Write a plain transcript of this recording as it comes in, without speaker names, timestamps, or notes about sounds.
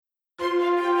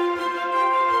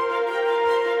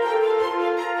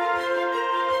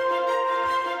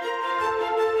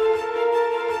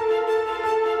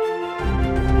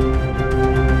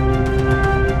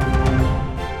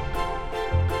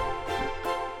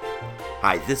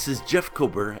Hi, this is Jeff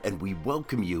Kober, and we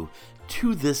welcome you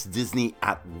to this Disney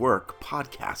at Work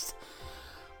podcast.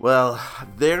 Well,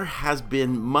 there has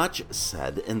been much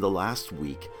said in the last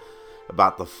week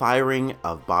about the firing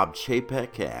of Bob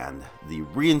Chapek and the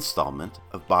reinstallment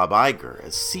of Bob Iger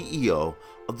as CEO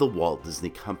of the Walt Disney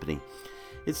Company.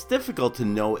 It's difficult to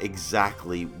know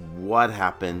exactly what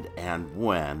happened and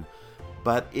when,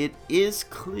 but it is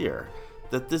clear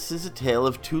that this is a tale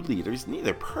of two leaders,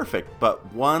 neither perfect,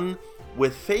 but one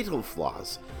with fatal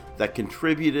flaws that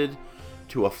contributed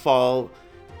to a fall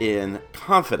in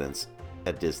confidence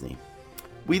at Disney.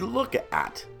 We look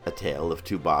at A Tale of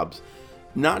Two Bobs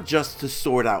not just to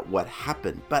sort out what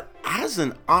happened, but as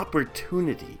an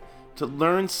opportunity to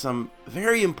learn some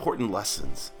very important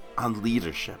lessons on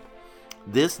leadership.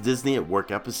 This Disney at Work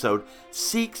episode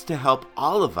seeks to help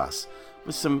all of us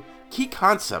with some key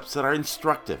concepts that are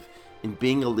instructive in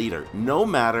being a leader, no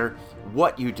matter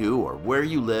what you do or where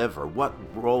you live or what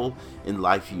role in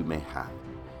life you may have.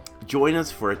 Join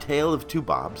us for A Tale of Two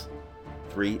Bobs,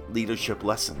 3 leadership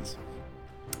lessons.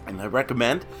 And I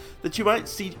recommend that you might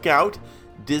seek out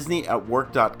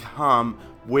disneyatwork.com,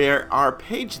 where our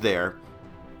page there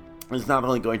is not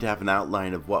only going to have an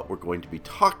outline of what we're going to be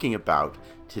talking about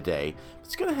today, but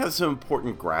it's going to have some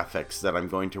important graphics that I'm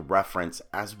going to reference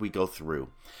as we go through.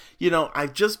 You know,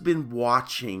 I've just been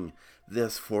watching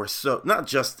this for not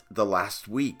just the last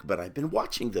week, but I've been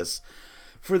watching this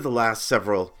for the last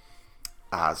several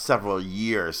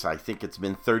years. I think it's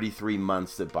been 33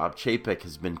 months that Bob Chapek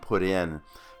has been put in.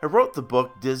 I wrote the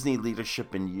book Disney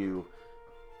Leadership in You,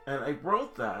 and I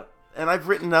wrote that, and I've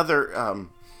written other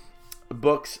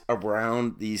books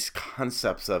around these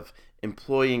concepts of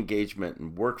employee engagement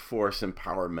and workforce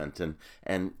empowerment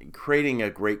and creating a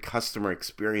great customer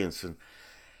experience.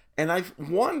 And I've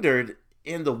wondered,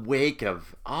 in the wake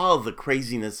of all the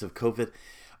craziness of COVID,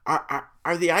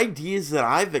 are the ideas that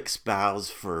I've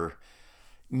espoused for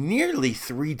nearly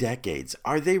 3 decades,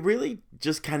 are they really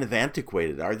just kind of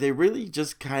antiquated? Are they really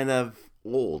just kind of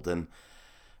old? And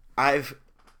I've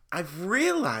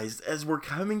realized as we're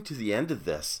coming to the end of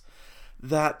this,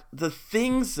 that the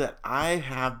things that I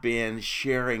have been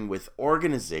sharing with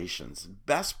organizations,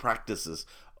 best practices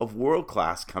of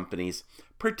world-class companies,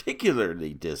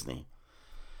 particularly Disney,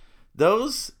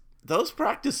 those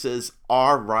practices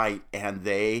are right, and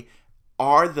they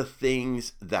are the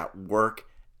things that work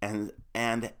and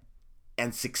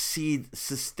succeed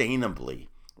sustainably.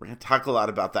 We're going to talk a lot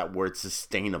about that word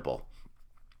sustainable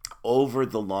over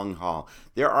the long haul.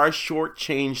 There are short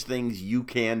change things you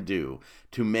can do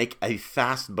to make a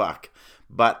fast buck,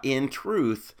 but in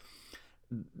truth,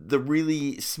 the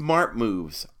really smart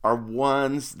moves are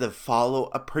ones that follow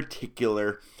a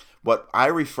particular, what I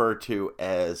refer to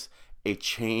as a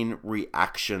chain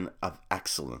reaction of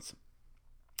excellence.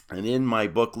 And in my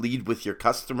book, Lead with Your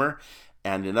Customer,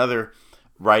 and in other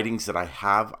writings that I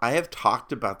have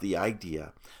talked about the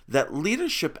idea that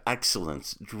leadership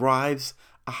excellence drives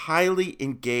a highly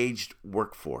engaged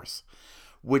workforce,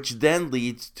 which then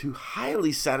leads to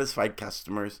highly satisfied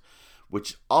customers,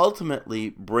 which ultimately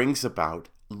brings about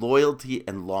loyalty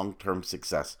and long-term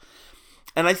success.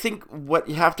 And I think what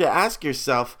you have to ask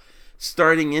yourself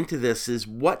starting into this is,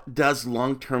 what does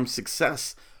long-term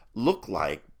success look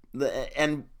like?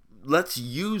 And let's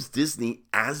use Disney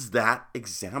as that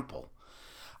example.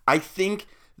 I think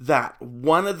that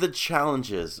one of the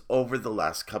challenges over the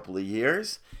last couple of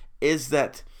years is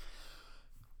that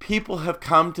people have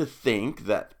come to think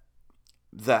that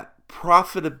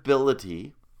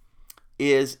profitability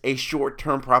is a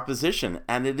short-term proposition,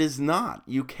 and it is not.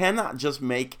 You cannot just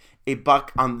make a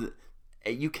buck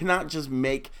you cannot just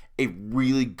make a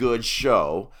really good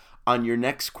show on your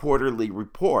next quarterly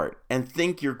report and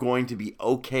think you're going to be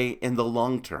okay in the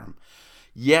long term.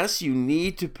 Yes, you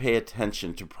need to pay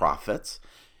attention to profits,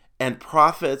 and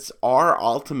profits are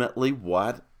ultimately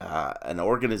what an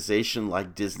organization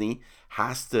like Disney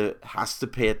has to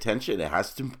pay attention. It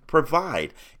has to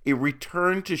provide a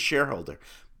return to shareholder,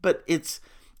 but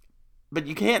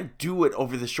you can't do it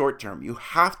over the short term. You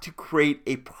have to create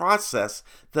a process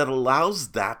that allows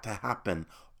that to happen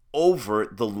over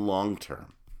the long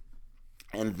term.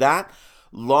 And that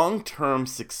long-term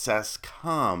success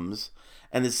comes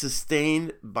and is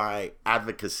sustained by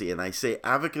advocacy. And I say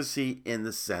advocacy in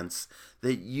the sense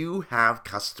that you have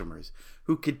customers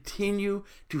who continue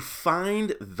to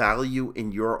find value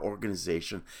in your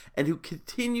organization and who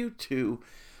continue to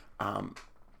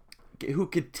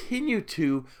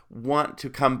want to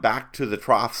come back to the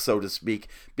trough, so to speak,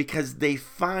 because they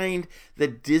find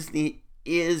that Disney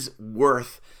is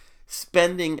worth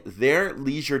spending their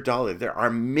leisure dollar. There are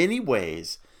many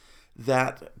ways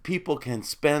that people can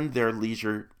spend their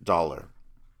leisure dollar.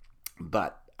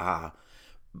 But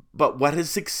what has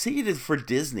succeeded for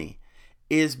Disney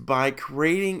is by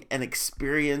creating an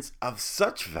experience of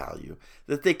such value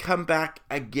that they come back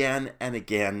again and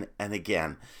again and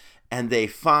again. And they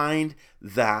find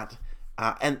that,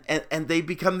 and they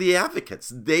become the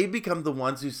advocates. They become the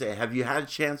ones who say, have you had a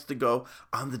chance to go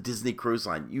on the Disney Cruise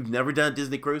Line? You've never done a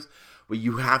Disney cruise? Well,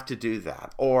 you have to do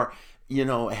that. Or,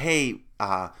 hey,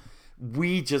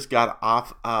 we just got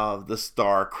off of the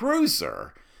Star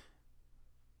Cruiser.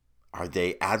 Are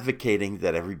they advocating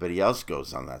that everybody else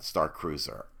goes on that Star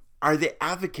Cruiser? Are they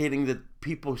advocating that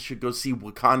people should go see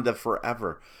Wakanda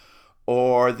Forever?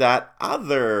 Or that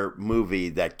other movie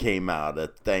that came out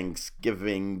at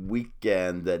Thanksgiving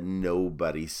weekend that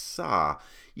nobody saw?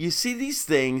 You see, these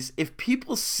things, if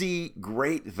people see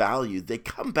great value, they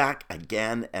come back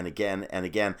again and again and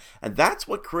again. And that's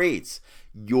what creates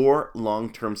your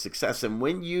long-term success. And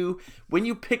when you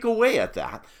pick away at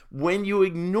that, when you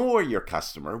ignore your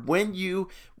customer, when you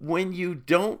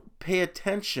don't pay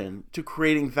attention to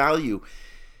creating value,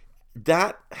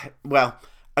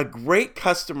 a great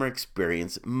customer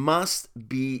experience must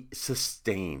be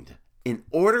sustained in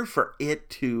order for it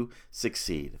to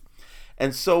succeed.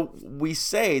 And so we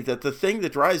say that the thing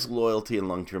that drives loyalty and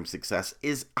long-term success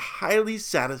is a highly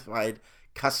satisfied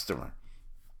customer.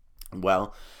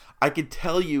 Well, I can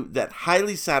tell you that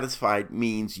highly satisfied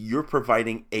means you're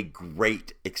providing a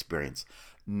great experience,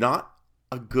 not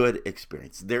a good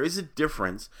experience. There is a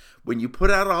difference when you put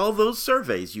out all those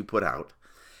surveys you put out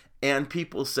and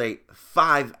people say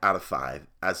 5 out of 5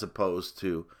 as opposed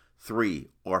to 3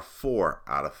 or 4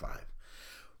 out of 5.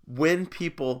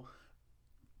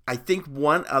 I think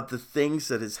one of the things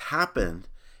that has happened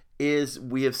is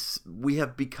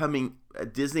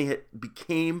Disney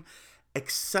became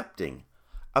accepting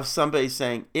of somebody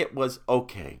saying it was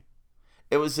okay.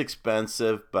 It was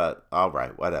expensive, but all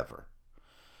right, whatever.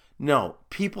 No,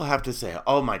 people have to say,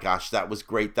 oh my gosh, that was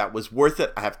great. That was worth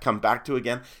it. I have come back to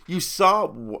again. You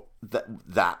saw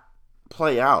that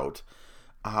play out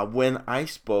when I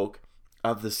spoke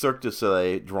of the Cirque du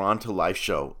Soleil Drawn to Life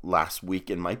show last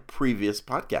week in my previous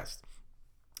podcast.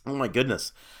 Oh my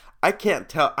goodness. I can't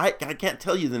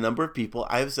tell you the number of people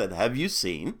I have said, have you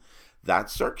seen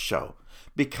that Cirque show?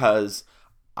 Because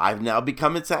I've now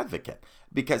become its advocate.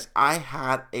 Because I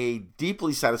had a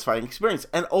deeply satisfying experience.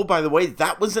 And oh, by the way,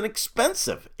 that was an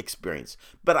expensive experience.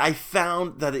 But I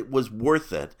found that it was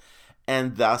worth it.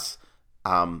 And thus,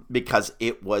 because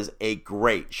it was a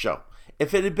great show.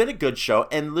 If it had been a good show,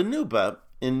 and La Nouba,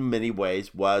 in many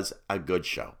ways, was a good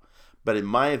show. But in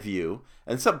my view,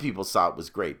 and some people saw it was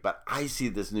great, but I see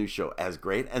this new show as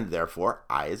great. And therefore,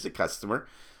 I, as a customer,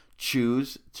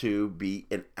 choose to be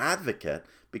an advocate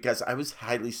because I was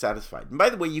highly satisfied. And by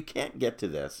the way, you can't get to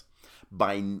this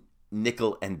by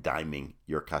nickel and diming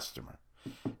your customer.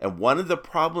 And one of the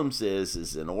problems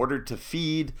is in order to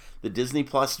feed the Disney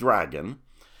Plus dragon,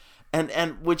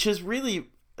 and which is really,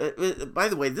 by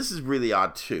the way, this is really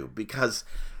odd too, because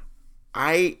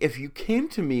if you came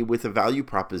to me with a value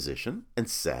proposition and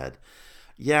said,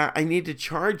 yeah, I need to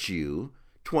charge you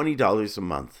 $20 a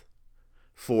month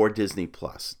for Disney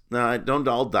Plus. Now, don't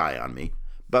all die on me.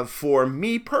 But for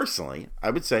me personally, I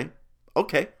would say,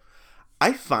 okay,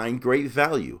 I find great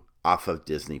value off of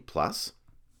Disney Plus.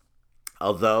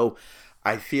 Although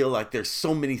I feel like there's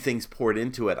so many things poured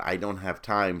into it, I don't have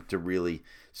time to really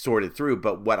sort it through.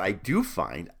 But what I do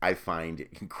find, I find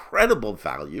incredible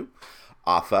value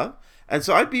off of. And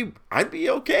so I'd be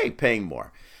okay paying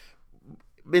more.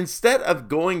 Instead of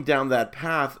going down that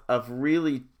path of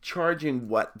really charging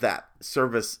what that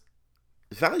service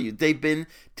valued, they've been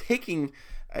taking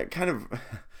kind of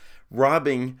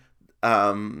robbing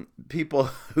people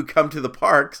who come to the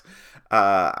parks.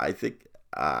 I think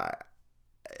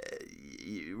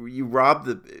you rob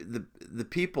the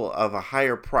people of a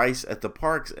higher price at the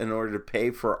parks in order to pay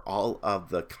for all of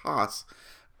the costs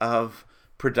of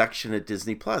production at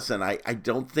Disney Plus, and I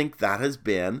don't think that has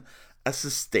been a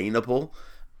sustainable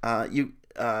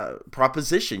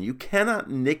proposition. You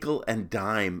cannot nickel and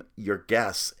dime your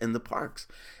guests in the parks.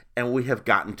 And we have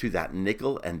gotten to that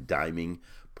nickel and diming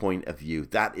point of view.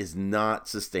 That is not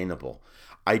sustainable.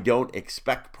 I don't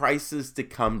expect prices to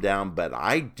come down, but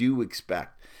I do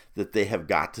expect that they have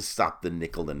got to stop the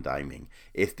nickel and diming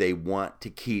if they want to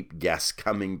keep guests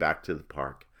coming back to the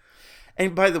park.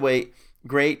 And by the way,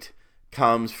 great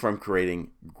comes from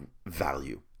creating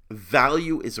value.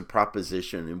 Value is a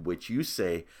proposition in which you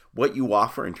say what you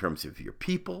offer in terms of your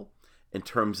people, in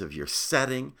terms of your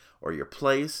setting or your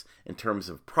place, in terms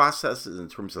of processes, in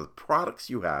terms of the products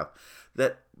you have,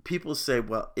 that people say,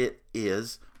 well, it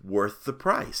is worth the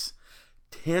price.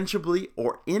 tangibly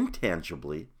or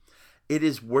intangibly, it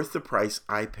is worth the price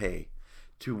I pay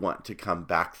to want to come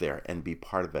back there and be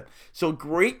part of it. So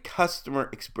great customer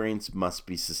experience must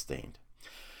be sustained.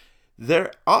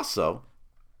 There also,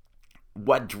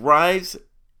 what drives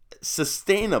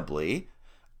sustainably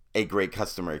a great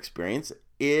customer experience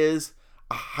is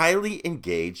a highly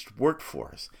engaged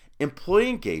workforce. Employee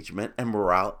engagement and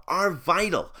morale are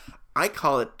vital. I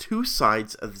call it two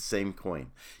sides of the same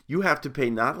coin. You have to pay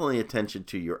not only attention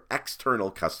to your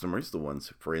external customers, the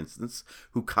ones, for instance,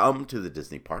 who come to the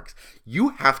Disney parks, you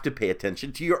have to pay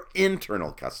attention to your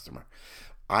internal customer,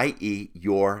 i.e.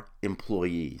 your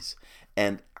employees.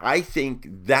 And I think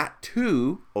that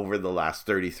too, over the last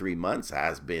 33 months,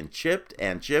 has been chipped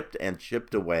and chipped and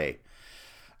chipped away.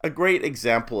 A great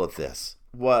example of this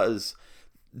was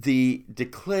the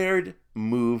declared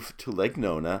move to Lake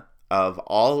Nona of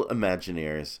all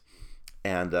Imagineers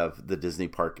and of the Disney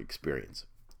Park Experience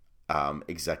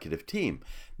executive team.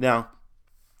 Now,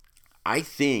 I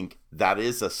think that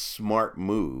is a smart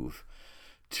move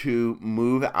to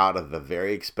move out of a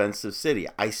very expensive city.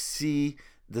 I see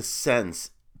the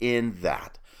sense in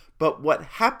that. But what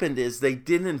happened is they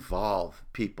didn't involve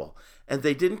people, and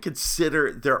they didn't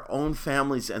consider their own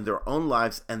families and their own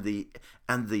lives and the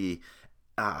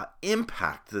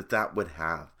impact that would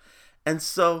have. And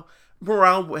so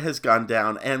morale has gone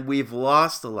down, and we've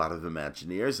lost a lot of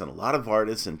Imagineers and a lot of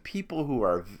artists and people who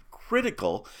are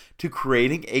critical to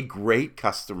creating a great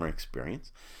customer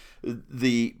experience.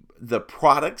 The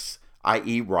products,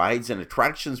 i.e. rides and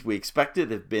attractions we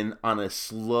expected, have been on a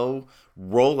slow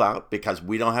rollout because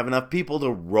we don't have enough people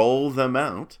to roll them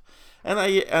out. And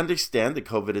I understand that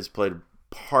COVID has played a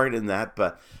part in that,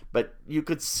 but you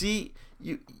could see,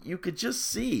 you could just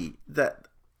see that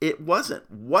it wasn't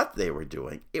what they were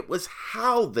doing. It was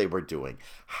how they were doing,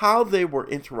 how they were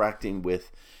interacting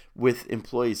with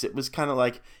employees. It was kind of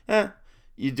like,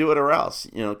 you do it or else,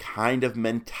 kind of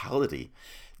mentality.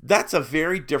 That's a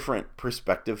very different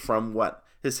perspective from what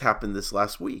has happened this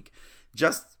last week.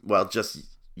 Just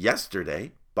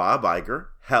yesterday, Bob Iger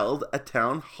held a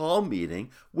town hall meeting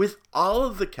with all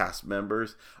of the cast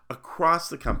members across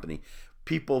the company.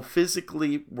 People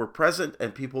physically were present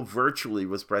and people virtually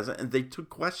was present, and they took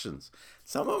questions.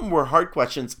 Some of them were hard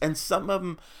questions, and some of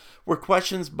them were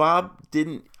questions Bob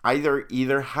didn't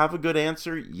either have a good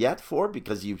answer yet for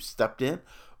because you stepped in,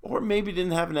 or maybe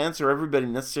didn't have an answer everybody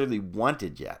necessarily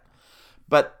wanted yet.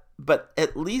 But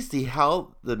at least he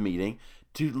held the meeting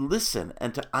to listen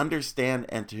and to understand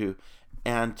and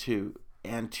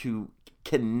to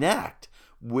connect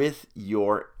with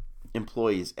your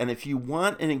employees. And if you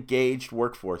want an engaged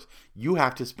workforce, you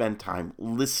have to spend time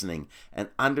listening and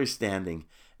understanding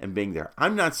and being there.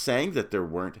 I'm not saying that there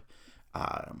weren't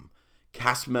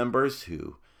cast members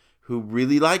who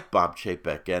really like Bob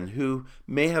Chapek and who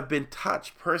may have been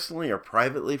touched personally or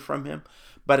privately from him.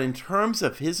 But in terms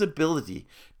of his ability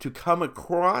to come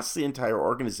across the entire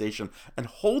organization and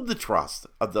hold the trust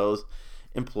of those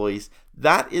employees,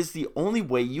 that is the only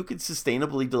way you can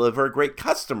sustainably deliver a great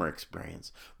customer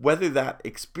experience, whether that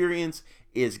experience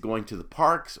is going to the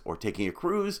parks or taking a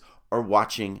cruise or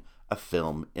watching a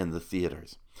film in the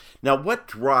theaters. Now, what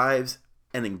drives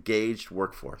an engaged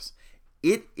workforce?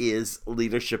 It is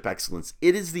leadership excellence.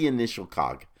 It is the initial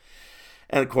cog.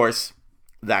 And of course,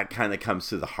 that kind of comes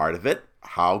to the heart of it.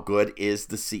 How good is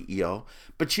the CEO?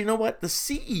 But you know what? The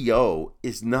CEO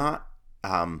is not,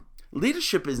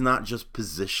 leadership is not just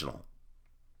positional.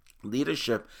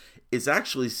 Leadership is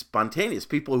actually spontaneous.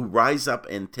 People who rise up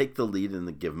and take the lead in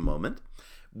the given moment,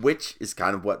 which is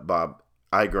kind of what Bob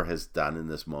Iger has done in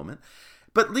this moment.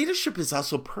 But leadership is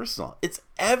also personal. It's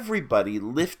everybody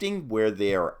lifting where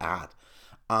they are at.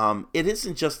 It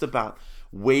isn't just about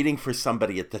waiting for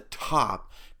somebody at the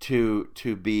top to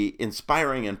be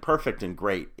inspiring and perfect and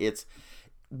great. It's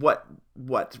what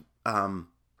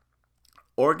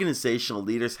organizational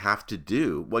leaders have to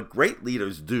do. What great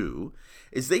leaders do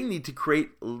is they need to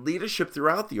create leadership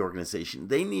throughout the organization.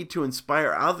 They need to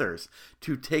inspire others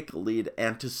to take a lead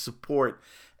and to support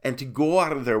and to go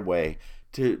out of their way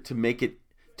to make it,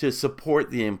 to support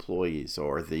the employees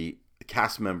or the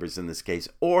cast members in this case,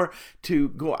 or to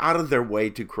go out of their way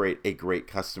to create a great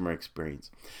customer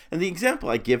experience. And the example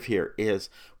I give here is,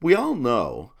 we all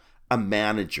know a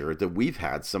manager that we've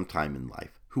had sometime in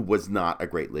life who was not a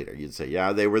great leader. You'd say,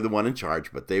 yeah, they were the one in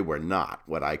charge, but they were not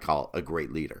what I call a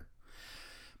great leader.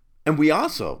 And we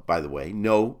also, by the way,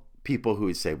 know people who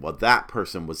would say, well, that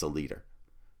person was a leader.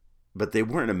 but they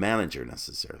weren't a manager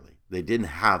necessarily. They didn't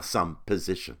have some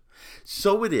position.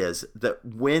 So it is that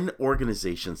when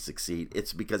organizations succeed,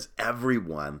 it's because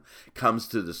everyone comes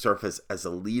to the surface as a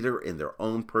leader in their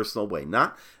own personal way.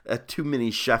 Not a too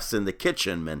many chefs in the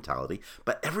kitchen mentality,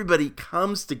 but everybody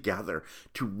comes together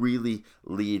to really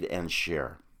lead and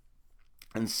share.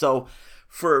 And so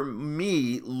for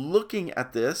me, looking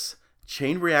at this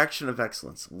chain reaction of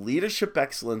excellence, leadership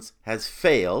excellence has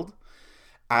failed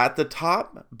at the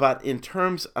top, but in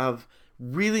terms of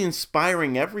really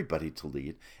inspiring everybody to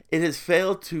lead, it has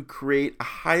failed to create a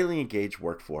highly engaged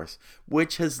workforce,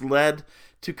 which has led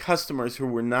to customers who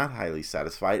were not highly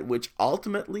satisfied, which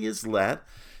ultimately has led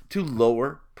to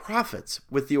lower profits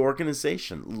with the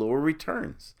organization, lower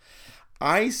returns.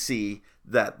 I see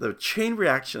that the chain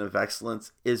reaction of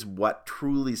excellence is what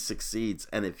truly succeeds,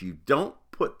 and if you don't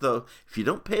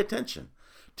pay attention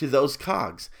to those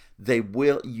cogs,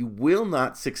 you will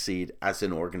not succeed as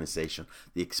an organization.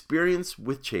 The experience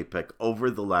with Chapek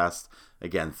over the last,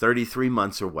 again, 33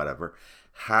 months or whatever,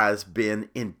 has been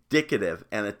indicative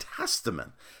and a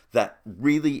testament that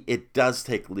really it does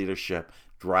take leadership,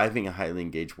 driving a highly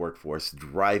engaged workforce,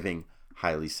 driving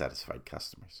highly satisfied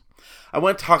customers. I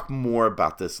want to talk more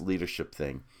about this leadership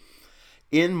thing.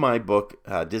 In my book,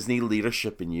 Disney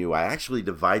Leadership and You, I actually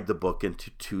divide the book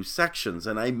into two sections,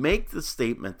 and I make the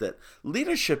statement that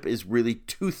leadership is really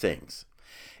two things.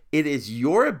 It is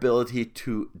your ability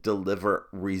to deliver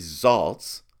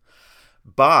results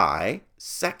by,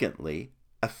 secondly,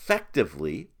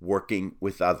 effectively working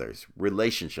with others,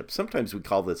 relationships. Sometimes we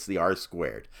call this the R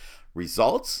squared,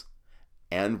 results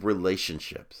and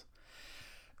relationships.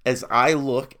 As I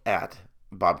look at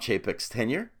Bob Chapek's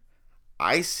tenure,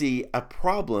 I see a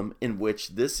problem in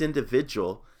which this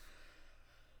individual,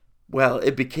 well,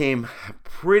 it became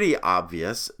pretty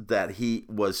obvious that he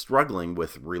was struggling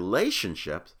with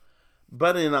relationships,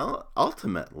 but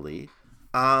ultimately,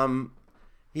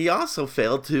 he also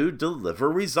failed to deliver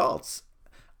results.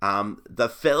 The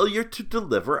failure to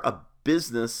deliver a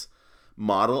business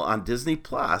model on Disney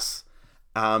Plus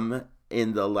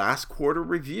in the last quarter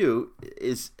review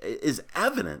is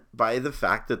evident by the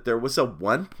fact that there was a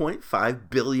 $1.5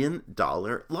 billion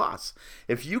loss.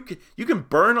 If you can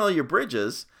burn all your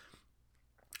bridges,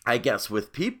 I guess,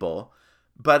 with people,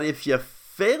 but if you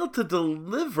fail to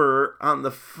deliver on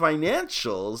the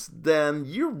financials, then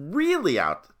you're really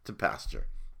out to pasture.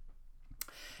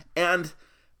 And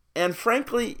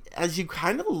frankly, as you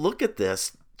kind of look at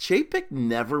this, Chapek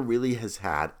never really has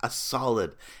had a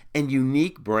solid and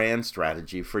unique brand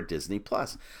strategy for Disney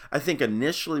Plus. I think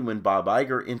initially when Bob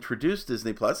Iger introduced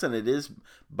Disney Plus, and it is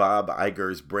Bob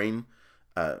Iger's brain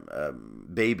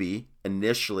baby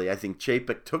initially, I think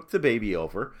Chapek took the baby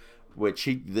over, which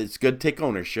it's good to take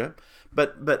ownership.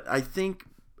 But I think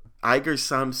Iger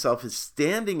saw himself as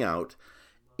standing out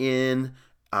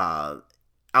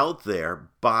out there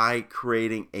by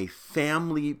creating a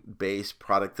family-based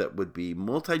product that would be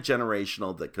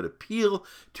multi-generational, that could appeal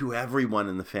to everyone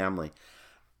in the family.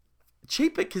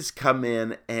 Chapek has come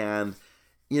in and,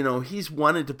 he's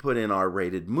wanted to put in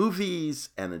R-rated movies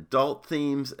and adult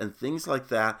themes and things like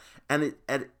that. And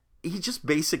he just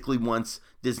basically wants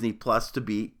Disney Plus to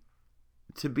be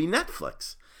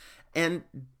Netflix. And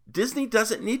Disney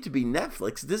doesn't need to be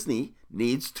Netflix. Disney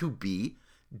needs to be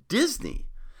Disney.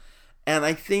 And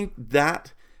I think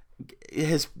that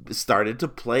has started to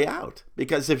play out,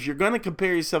 because if you're going to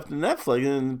compare yourself to Netflix,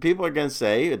 then people are going to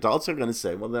say, adults are going to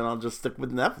say, well, then I'll just stick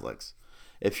with Netflix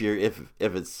if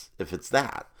it's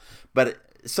that. But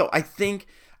so I think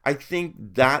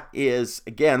that is,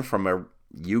 again,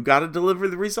 you got to deliver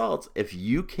the results. If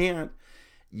you can't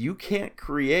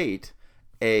create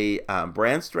a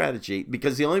brand strategy,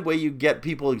 because the only way you get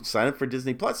people to sign up for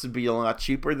Disney Plus is be a lot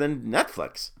cheaper than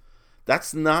Netflix.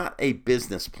 That's not a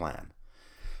business plan.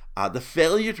 The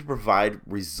failure to provide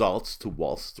results to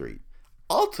Wall Street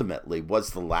ultimately was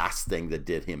the last thing that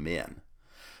did him in.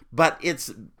 But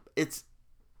it's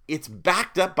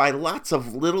backed up by lots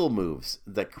of little moves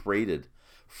that created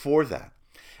for that.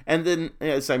 And then,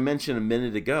 as I mentioned a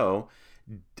minute ago,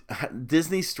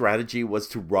 Disney's strategy was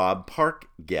to rob park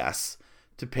guests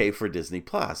to pay for Disney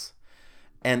Plus.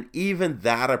 And even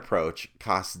that approach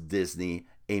cost Disney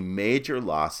a major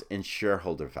loss in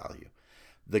shareholder value,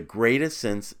 the greatest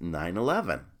since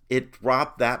 9/11. It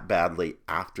dropped that badly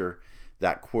after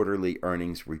that quarterly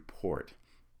earnings report.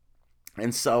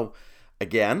 And so,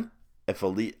 again, if a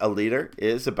leader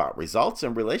is about results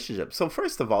and relationships, so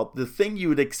first of all, the thing you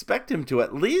would expect him to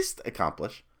at least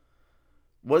accomplish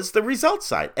was the results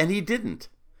side, and he didn't.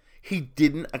 He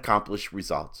didn't accomplish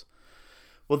results.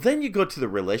 Well, then you go to the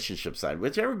relationship side,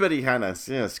 which everybody kind of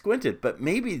squinted, but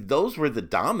maybe those were the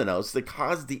dominoes that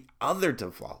caused the other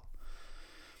to fall.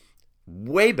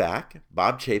 Way back,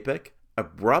 Bob Chapek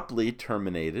abruptly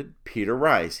terminated Peter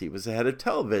Rice. He was the head of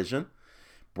television,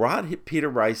 brought Peter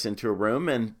Rice into a room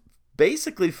and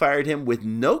basically fired him with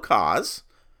no cause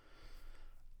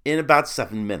in about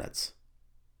 7 minutes.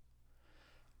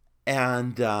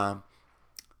 And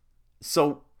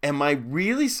so am I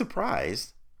really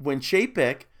surprised when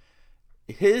Chapek,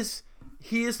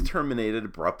 he is terminated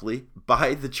abruptly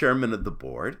by the chairman of the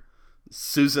board,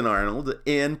 Susan Arnold,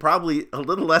 in probably a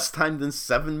little less time than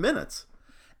 7 minutes.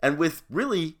 And with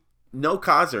really no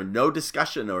cause or no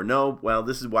discussion or no, well,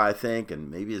 this is why I think, and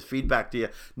maybe his feedback to you.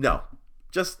 No,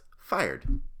 just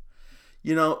fired.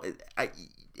 You know,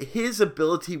 his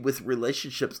ability with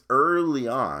relationships early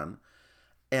on,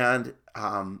 and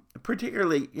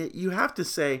particularly, you have to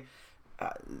say,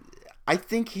 I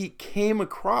think he came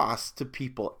across to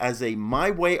people as a my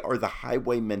way or the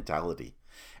highway mentality.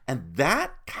 And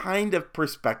that kind of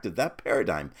perspective, that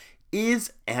paradigm,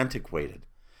 is antiquated.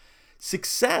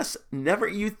 Success never,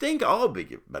 you think, oh,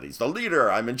 but he's the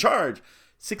leader, I'm in charge.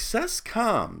 Success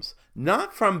comes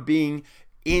not from being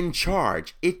in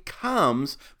charge. It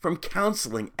comes from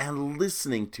counseling and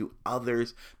listening to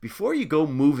others before you go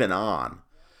moving on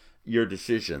your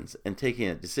decisions and taking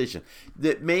a decision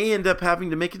that may end up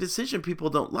having to make a decision people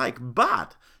don't like.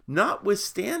 But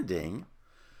notwithstanding,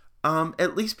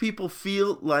 at least people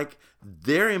feel like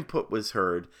their input was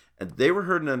heard and they were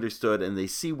heard and understood, and they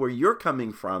see where you're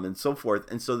coming from and so forth,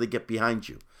 and so they get behind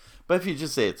you. But if you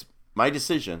just say it's my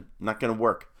decision, not going to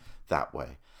work that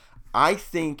way. I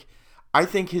think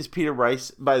his Peter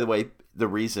Rice, by the way, the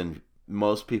reason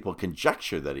most people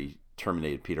conjecture that he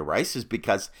terminated Peter Rice is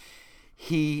because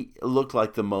he looked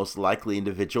like the most likely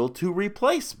individual to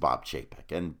replace Bob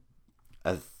Chapek. And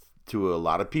to a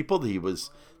lot of people, people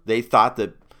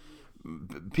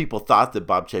thought that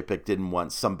Bob Chapek didn't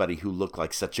want somebody who looked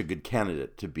like such a good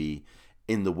candidate to be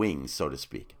in the wings, so to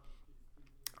speak.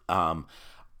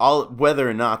 Whether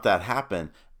or not that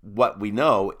happened, what we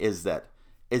know is that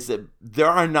there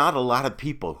are not a lot of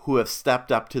people who have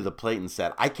stepped up to the plate and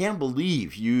said, I can't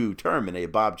believe you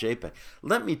terminated Bob Chapek.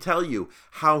 Let me tell you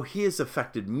how he has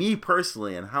affected me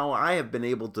personally and how I have been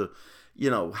able to,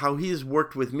 how he has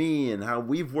worked with me and how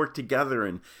we've worked together.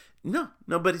 And no,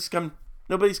 nobody's come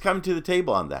to the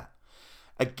table on that.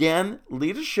 Again,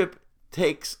 leadership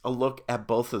takes a look at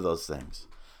both of those things.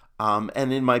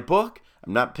 And in my book,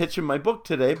 I'm not pitching my book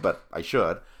today, but I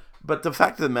should. But the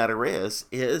fact of the matter is,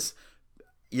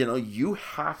 you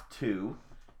have to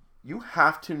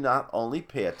not only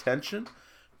pay attention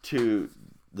to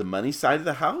the money side of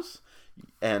the house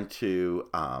and to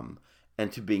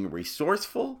being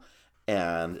resourceful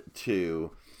and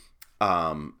to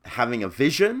having a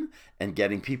vision and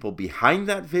getting people behind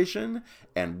that vision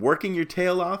and working your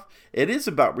tail off. It is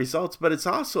about results, but it's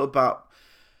also about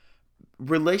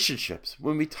relationships.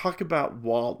 When we talk about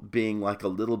Walt being like a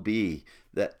little bee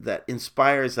that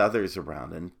inspires others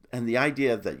around, and the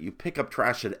idea that you pick up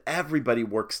trash and everybody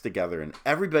works together and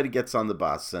everybody gets on the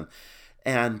bus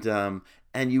and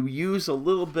you use a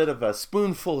little bit of a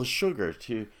spoonful of sugar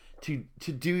to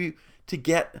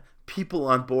get people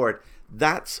on board.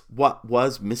 That's what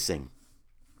was missing.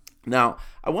 Now,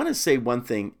 I want to say one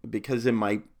thing, because in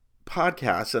my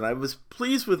podcast, and I was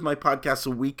pleased with my podcast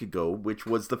a week ago, which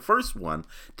was the first one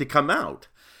to come out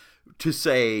to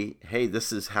say, hey,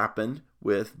 this has happened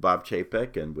with Bob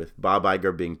Chapek and with Bob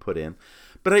Iger being put in.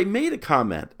 But I made a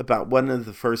comment about one of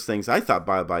the first things I thought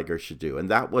Bob Iger should do, and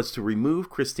that was to remove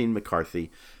Christine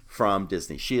McCarthy from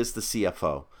Disney. She is the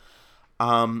CFO.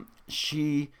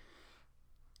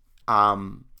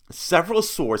 Several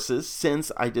sources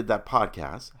since I did that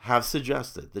podcast have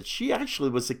suggested that she actually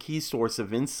was a key source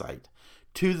of insight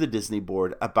to the Disney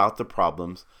board about the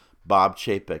problems Bob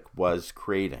Chapek was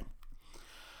creating.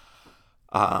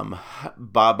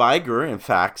 Bob Iger, in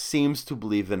fact, seems to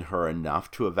believe in her enough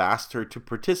to have asked her to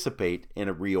participate in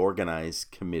a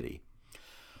reorganized committee.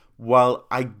 While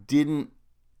I didn't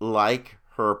like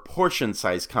her portion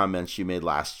size comments she made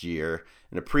last year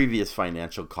in a previous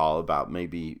financial call about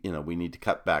maybe, we need to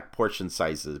cut back portion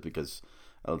sizes because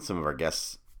some of our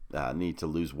guests need to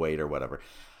lose weight or whatever,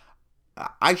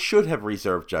 I should have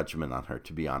reserved judgment on her,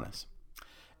 to be honest.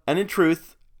 And in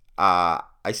truth, I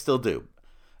still do.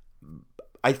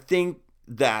 I think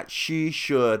that she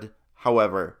should,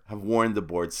 however, have warned the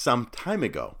board some time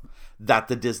ago that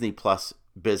the Disney Plus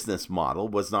business model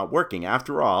was not working.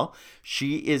 After all,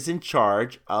 she is in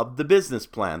charge of the business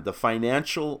plan, the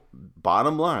financial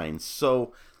bottom line.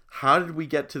 So how did we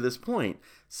get to this point?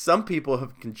 some people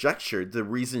have conjectured the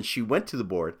reason she went to the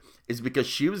board is because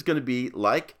she was going to be,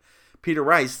 like Peter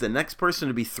Rice, the next person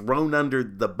to be thrown under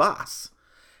the bus.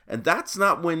 And that's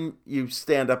not when you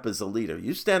stand up as a leader.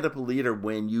 You stand up a leader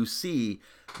when you see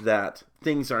that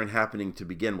things aren't happening to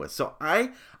begin with. So I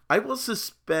will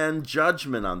suspend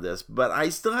judgment on this, but I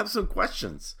still have some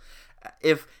questions.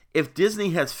 If Disney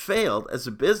has failed as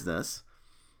a business,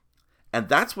 and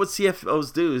that's what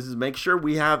CFOs do, is make sure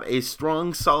we have a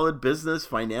strong, solid business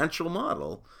financial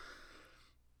model,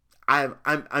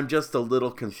 I'm just a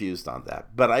little confused on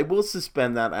that. But I will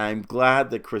suspend that. I'm glad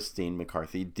that Christine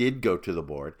McCarthy did go to the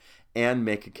board and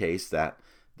make a case that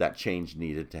that change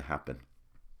needed to happen.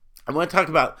 I want to talk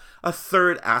about a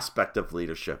third aspect of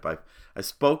leadership. I've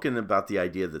spoken about the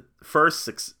idea that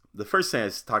the first thing I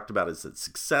talked about is that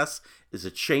success is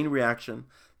a chain reaction.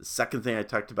 The second thing I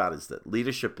talked about is that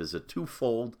leadership is a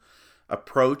twofold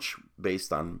approach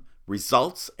based on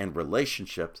results and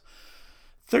relationships.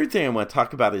 Third thing I want to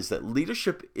talk about is that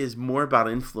leadership is more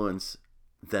about influence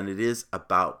than it is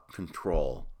about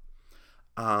control.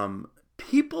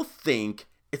 People think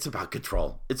it's about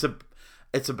control.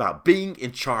 It's about being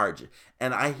in charge.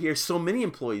 And I hear so many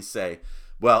employees say,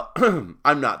 well,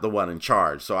 I'm not the one in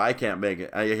charge, so I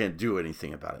can't do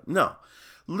anything about it. No.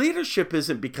 Leadership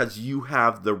isn't because you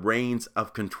have the reins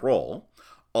of control,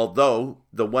 although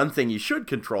the one thing you should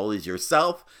control is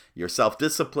yourself, your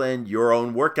self-discipline, your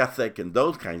own work ethic, and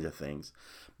those kinds of things.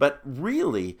 But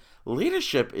really,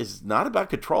 leadership is not about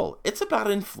control. It's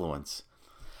about influence.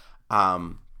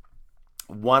 One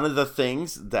of the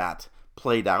things that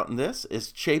played out in this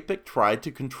is Chapek tried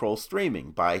to control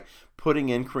streaming by putting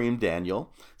in Kareem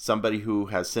Daniel, somebody who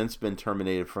has since been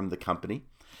terminated from the company,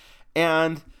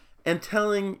 and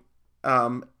telling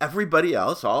everybody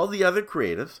else, all the other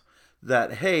creatives,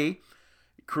 that, hey,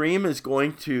 Kareem is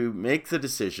going to make the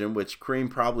decision, which Kareem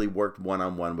probably worked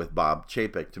one-on-one with Bob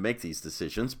Chapek to make these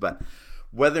decisions, but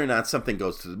whether or not something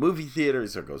goes to the movie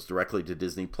theaters or goes directly to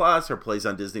Disney Plus or plays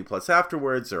on Disney Plus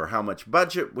afterwards, or how much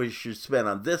budget we should spend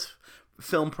on this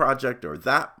film project or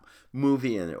that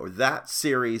movie or that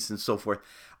series and so forth,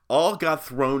 all got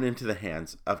thrown into the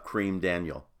hands of Kareem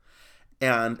Daniel.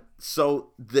 And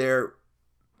so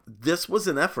this was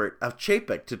an effort of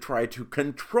Chapek to try to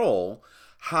control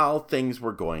how things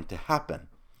were going to happen.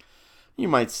 You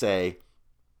might say,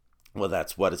 well,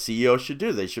 that's what a CEO should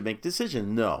do. They should make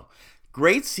decisions. No.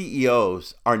 Great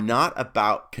CEOs are not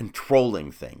about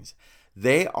controlling things.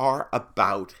 They are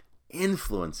about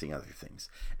influencing other things.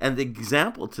 And the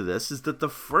example to this is that the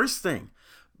first thing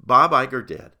Bob Iger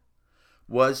did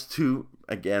was to,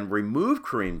 again, remove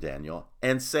Kareem Daniel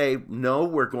and say, no,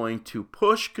 we're going to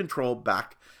push control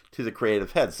back to the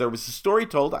creative heads. There was a story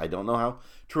told, I don't know how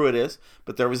true it is,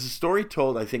 but there was a story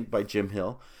told, I think by Jim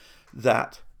Hill,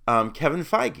 that Kevin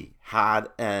Feige had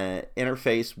an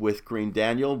interface with Kareem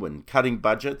Daniel when cutting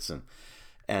budgets,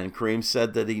 and Kareem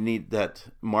said that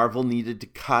Marvel needed to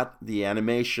cut the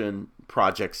animation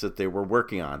projects that they were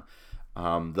working on.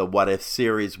 The What If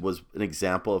series was an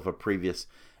example of a previous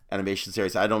animation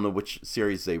series. I don't know which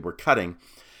series they were cutting.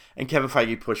 And Kevin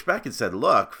Feige pushed back and said,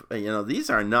 look, these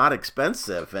are not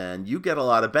expensive and you get a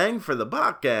lot of bang for the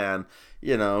buck. And,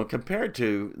 compared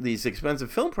to these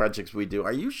expensive film projects we do,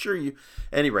 are you sure you...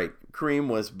 At any rate, Kareem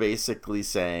was basically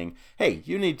saying, hey,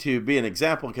 you need to be an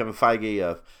example, Kevin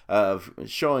Feige, of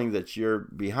showing that you're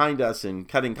behind us and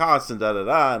cutting costs and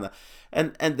da-da-da.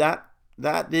 And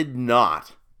that did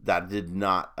not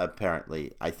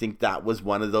apparently. I think that was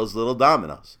one of those little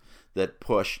dominoes that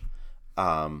pushed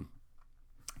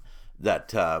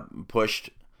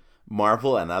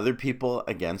Marvel and other people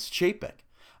against Chapek.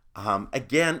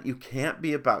 Again, you can't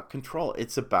be about control.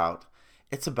 It's about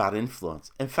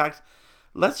influence. In fact,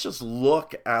 let's just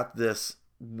look at this,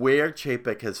 where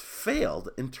Chapek has failed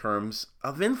in terms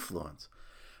of influence.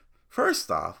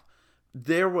 First off,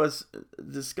 there was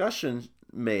discussion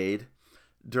made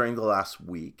during the last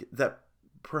week that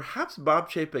perhaps Bob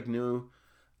Chapek knew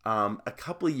a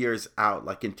couple of years out,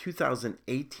 like in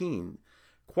 2018,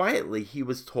 quietly he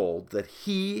was told that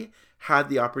he had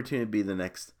the opportunity to be the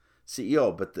next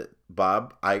CEO, but that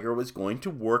Bob Iger was going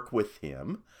to work with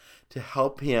him to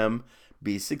help him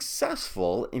be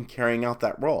successful in carrying out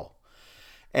that role.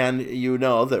 And you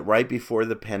know that right before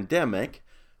the pandemic,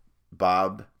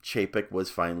 Bob Chapek was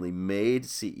finally made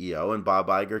CEO, and Bob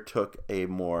Iger took a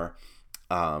more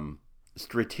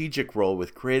strategic role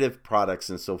with creative products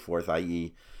and so forth,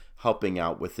 i.e. helping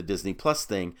out with the Disney Plus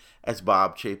thing, as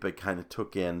Bob Chapek kind of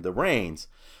took in the reins.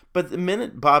 But the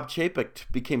minute Bob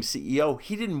Chapek became CEO,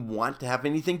 he didn't want to have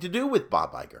anything to do with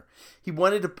Bob Iger. He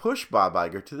wanted to push Bob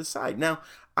Iger to the side. Now,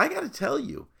 I got to tell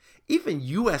you, even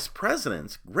U.S.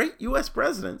 presidents, great U.S.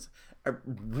 presidents,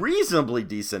 reasonably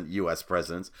decent U.S.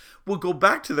 presidents, will go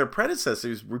back to their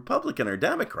predecessors, Republican or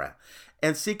Democrat,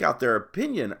 and seek out their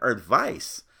opinion or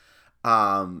advice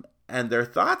and their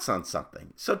thoughts on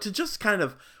something. So to just kind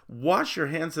of wash your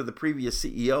hands of the previous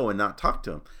CEO and not talk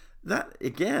to him, that,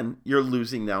 again, you're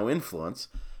losing now influence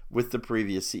with the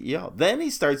previous CEO. Then he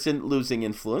starts losing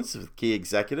influence with key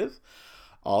executives,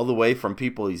 all the way from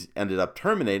people he's ended up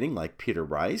terminating, like Peter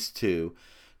Rice, to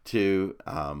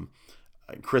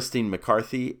Christine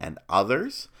McCarthy and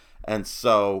others. And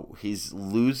so he's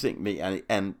losing me.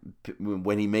 And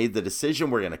when he made the decision,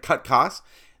 we're going to cut costs,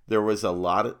 there was a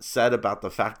lot said about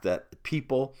the fact that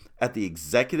people at the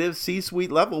executive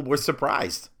C-suite level were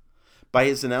surprised by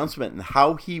his announcement and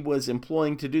how he was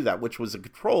employing to do that, which was a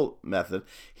control method.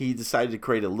 He decided to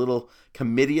create a little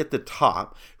committee at the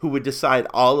top who would decide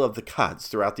all of the cuts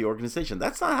throughout the organization.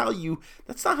 That's not how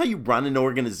you run an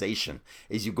organization,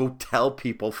 is you go tell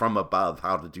people from above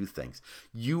how to do things.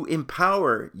 You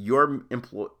empower your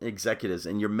executives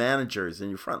and your managers and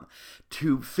your front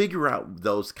to figure out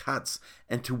those cuts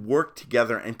and to work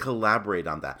together and collaborate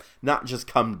on that, not just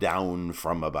come down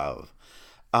from above.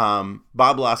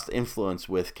 Bob lost influence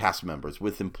with cast members,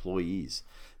 with employees.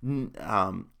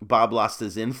 Bob lost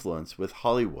his influence with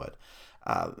Hollywood.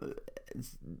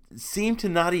 Seemed to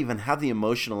not even have the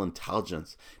emotional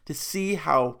intelligence to see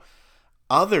how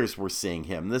others were seeing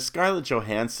him. The Scarlett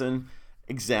Johansson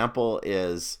example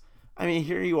is, I mean,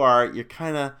 here you are, you're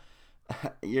kind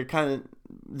of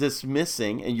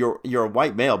dismissing, and you're a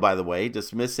white male, by the way,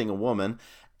 dismissing a woman,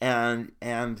 and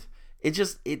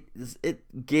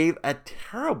it gave a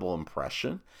terrible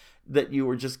impression that you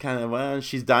were just kind of, well,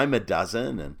 she's dime a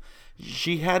dozen, and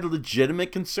she had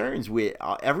legitimate concerns.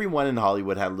 Everyone in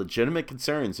Hollywood had legitimate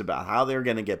concerns about how they're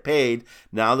going to get paid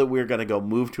now that we're going to go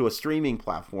move to a streaming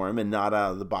platform and not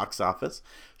out of the box office.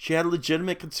 She had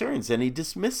legitimate concerns, and he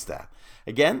dismissed that.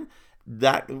 Again,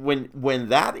 that when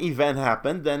that event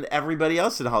happened, then everybody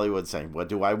else in Hollywood saying, "What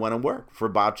do I want to work for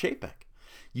Bob Chapek?"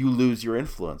 You lose your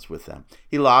influence with them.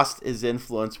 He lost his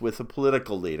influence with a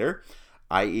political leader,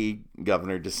 i.e.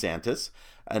 Governor DeSantis.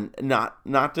 And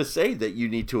not to say that you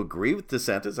need to agree with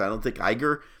DeSantis. I don't think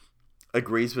Iger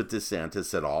agrees with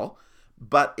DeSantis at all.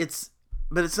 But it's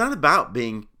not about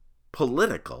being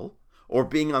political or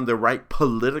being on the right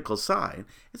political side.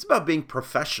 It's about being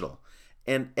professional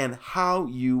and how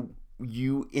you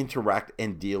interact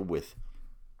and deal with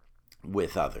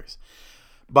others.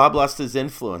 Bob lost his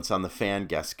influence on the fan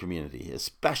guest community,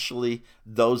 especially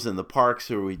those in the parks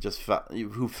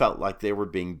who felt like they were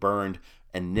being burned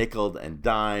and nickeled and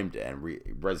dimed, and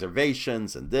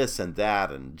reservations and this and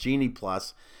that and Genie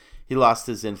Plus. He lost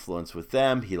his influence with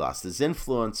them. He lost his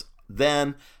influence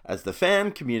then as the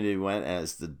fan community went,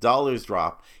 as the dollars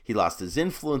dropped. He lost his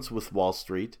influence with Wall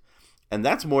Street, and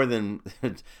that's more than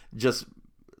just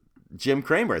Jim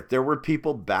Cramer. There were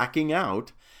people backing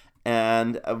out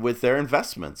and with their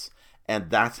investments, and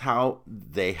that's how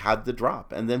they had the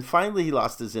drop. And then finally he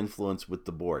lost his influence with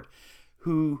the board,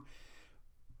 who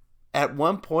at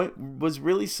one point was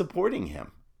really supporting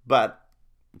him, but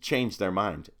changed their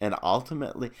mind. And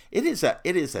ultimately it is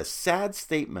a sad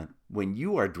statement when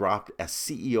you are dropped as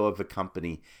CEO of a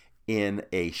company in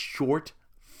a short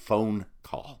phone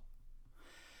call.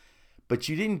 But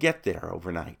you didn't get there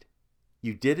overnight.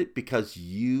 You did it because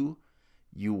you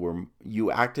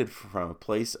acted from a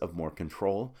place of more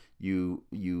control.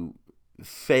 You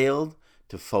failed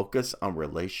to focus on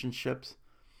relationships.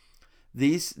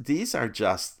 These are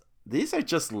just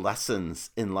lessons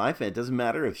in life. And it doesn't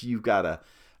matter if you've got a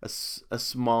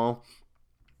small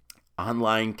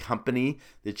online company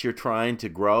that you're trying to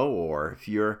grow, or if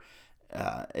you're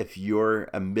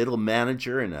a middle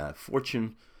manager in a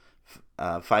Fortune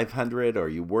 500, or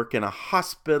you work in a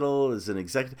hospital as an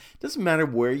executive. It doesn't matter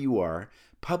where you are,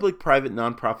 public, private,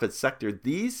 nonprofit sector.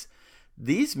 These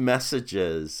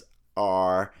messages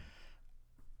are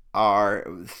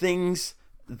things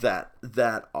that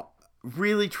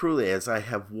really, truly, as I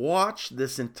have watched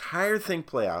this entire thing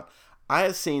play out, I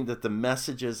have seen that the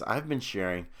messages I've been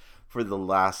sharing for the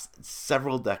last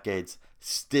several decades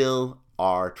still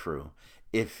are true.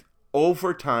 If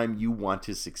over time you want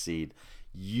to succeed,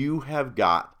 you have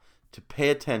got to pay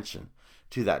attention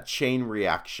to that chain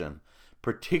reaction,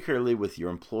 particularly with your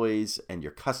employees and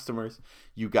your customers.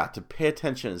 You got to pay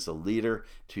attention as a leader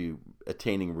to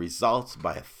attaining results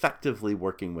by effectively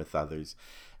working with others.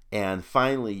 And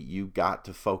finally, you got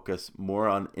to focus more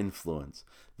on influence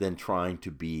than trying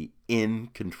to be in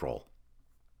control.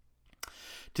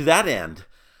 To that end,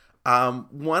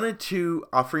 wanted to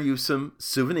offer you some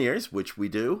souvenirs, which we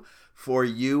do, for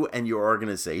you and your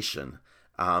organization.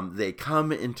 They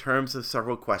come in terms of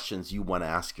several questions you want to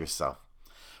ask yourself.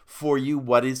 For you,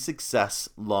 what is success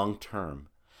long term?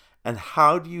 And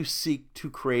how do you seek to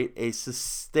create a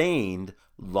sustained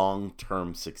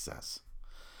long-term success?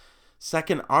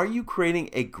 Second, are you creating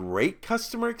a great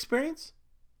customer experience?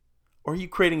 Or are you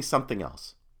creating something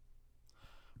else?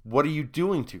 What are you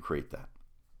doing to create that?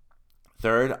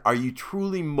 Third, are you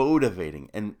truly motivating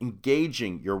and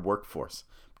engaging your workforce?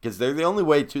 Because they're the only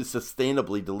way to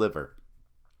sustainably deliver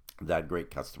that great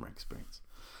customer experience.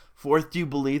 Fourth, do you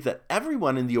believe that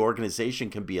everyone in the organization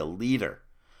can be a leader?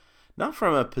 Not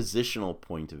from a positional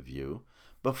point of view,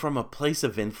 but from a place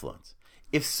of influence.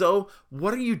 If so,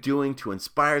 what are you doing to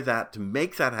inspire that, to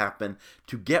make that happen,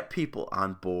 to get people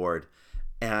on board,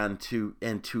 and to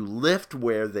lift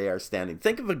where they are standing?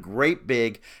 Think of a great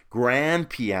big grand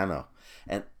piano,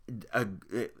 and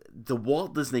the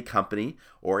Walt Disney Company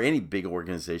or any big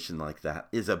organization like that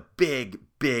is a big,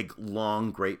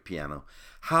 long, great piano.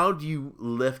 How do you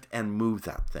lift and move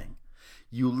that thing?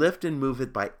 You lift and move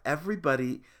it by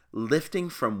everybody lifting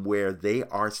from where they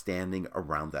are standing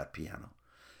around that piano.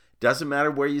 Doesn't matter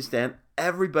where you stand,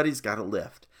 everybody's got to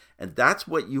lift. And that's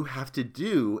what you have to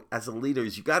do as a leader,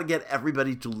 is you got to get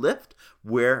everybody to lift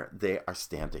where they are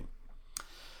standing.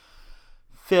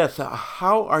 Fifth,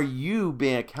 how are you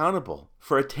being accountable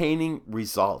for attaining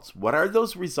results? What are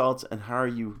those results and how are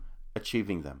you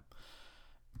achieving them?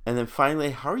 And then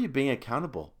finally, how are you being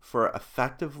accountable for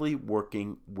effectively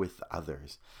working with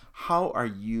others? How are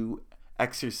you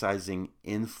exercising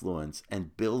influence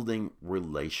and building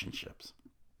relationships?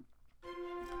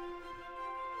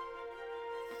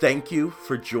 Thank you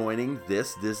for joining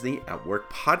this Disney at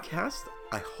Work podcast.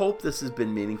 I hope this has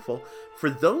been meaningful. For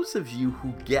those of you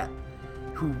who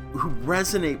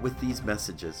resonate with these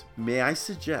messages, may I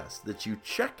suggest that you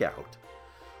check out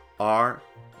our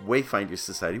Wayfinder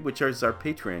Society, which is our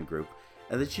Patreon group,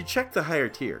 and that you check the higher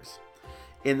tiers.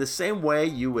 In the same way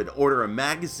you would order a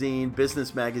magazine,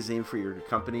 business magazine for your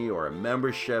company, or a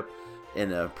membership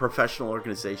in a professional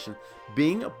organization,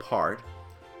 being a part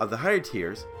of the higher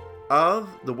tiers of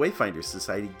the Wayfinder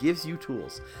Society gives you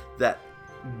tools that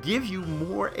give you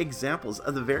more examples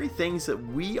of the very things that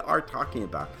we are talking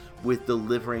about with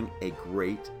delivering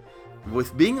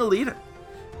with being a leader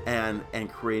and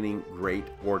creating great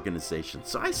organizations.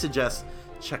 So I suggest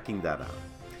checking that out.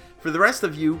 For the rest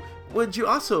of you, would you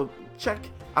also check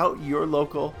out your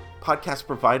local podcast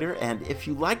provider? And if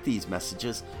you like these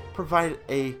messages, provide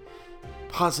a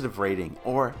positive rating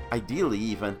or ideally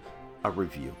even a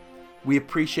review. We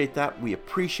appreciate that. We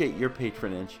appreciate your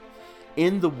patronage.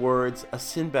 In the words of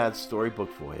Sinbad's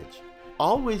storybook voyage,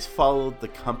 always follow the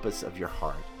compass of your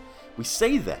heart. We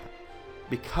say that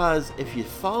because if you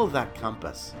follow that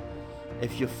compass,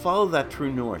 if you follow that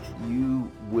true north,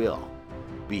 you will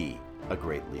be a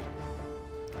great leader.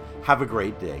 Have a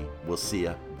great day. We'll see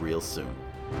you real soon.